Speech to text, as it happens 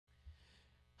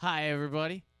Hi,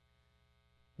 everybody.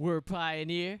 We're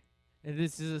Pioneer, and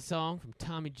this is a song from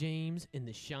Tommy James and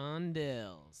the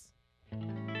Shondells.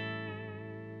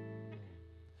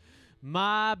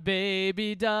 My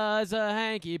baby does a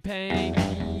hanky panky,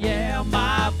 yeah,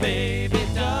 my baby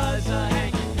does a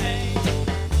hanky panky.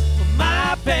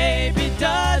 My baby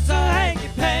does a hanky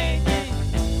panky.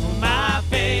 My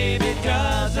baby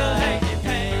does a hanky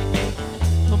panky.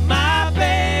 My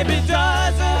baby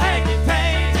does a hanky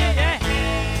panky, yeah.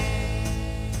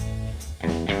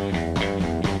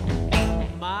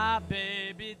 My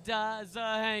baby does a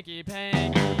hanky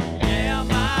panky, yeah,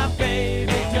 my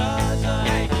baby does a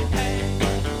hanky panky.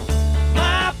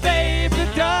 My baby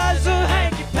does a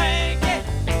hanky panky.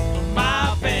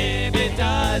 My baby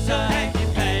does a hanky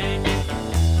panky.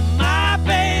 My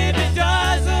baby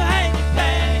does a hanky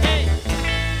panky.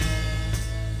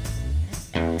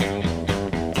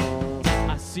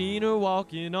 I seen her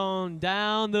walking on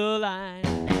down the line.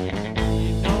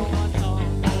 You know I saw her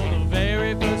for the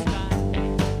very first time.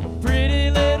 A pretty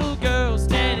little girl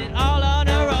standing all on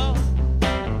her own.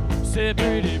 Said,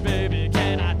 pretty baby,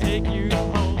 can I take you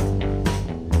home?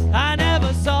 I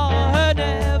never saw her,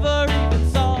 never even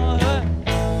saw her.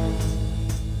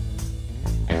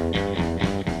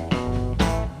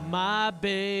 My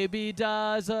baby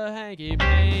does a hanky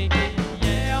panky,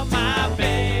 yeah, my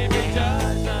baby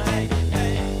does a hanky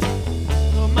panky.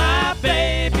 Oh, my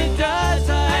baby does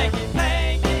a hanky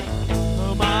panky.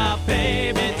 Oh, my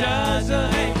baby does a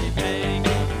hanky panky.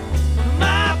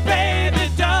 My baby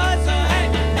does a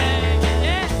hanky panky,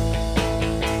 yeah.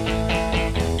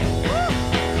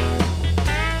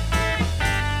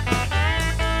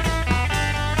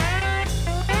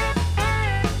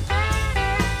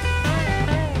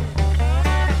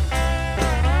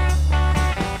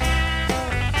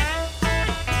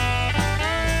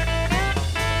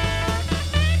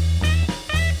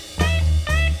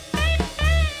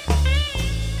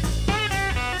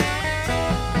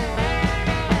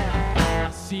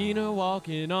 Seen her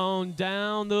walking on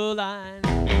down the line.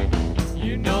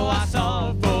 You know I saw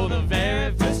her for the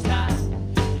very first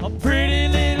time. A pretty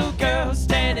little girl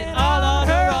standing all on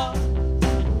her own.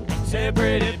 Said,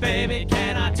 pretty baby,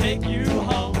 can I take you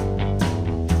home?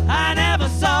 I never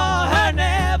saw her,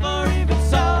 never even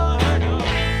saw her, no.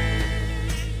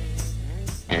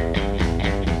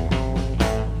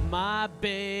 My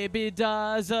baby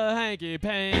does a hanky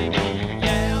panky,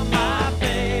 yeah, my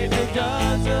baby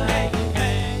does a hanky panky.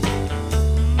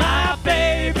 My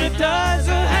baby does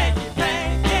a hanky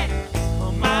panky.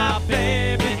 Oh, my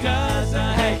baby does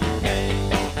a hanky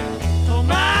panky. Oh,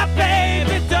 my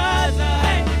baby does a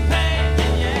hanky panky,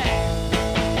 yeah.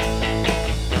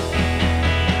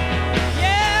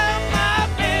 Yeah, my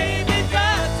baby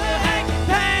does a hanky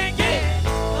panky.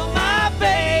 Oh, my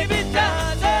baby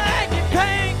does a hanky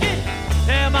panky.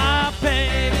 Yeah, my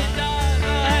baby does a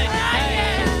hanky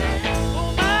panky.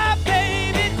 Oh, my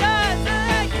baby does a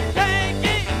hanky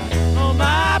panky. Oh,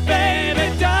 my baby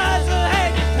does a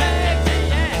hanky panky,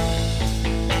 yeah.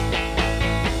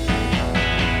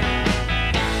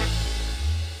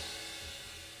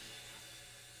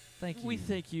 Thank you. We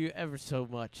thank you ever so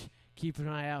much. Keep an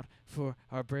eye out for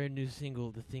our brand new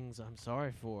single, The Things I'm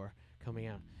Sorry For, coming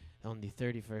out on the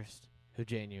 31st of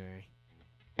January.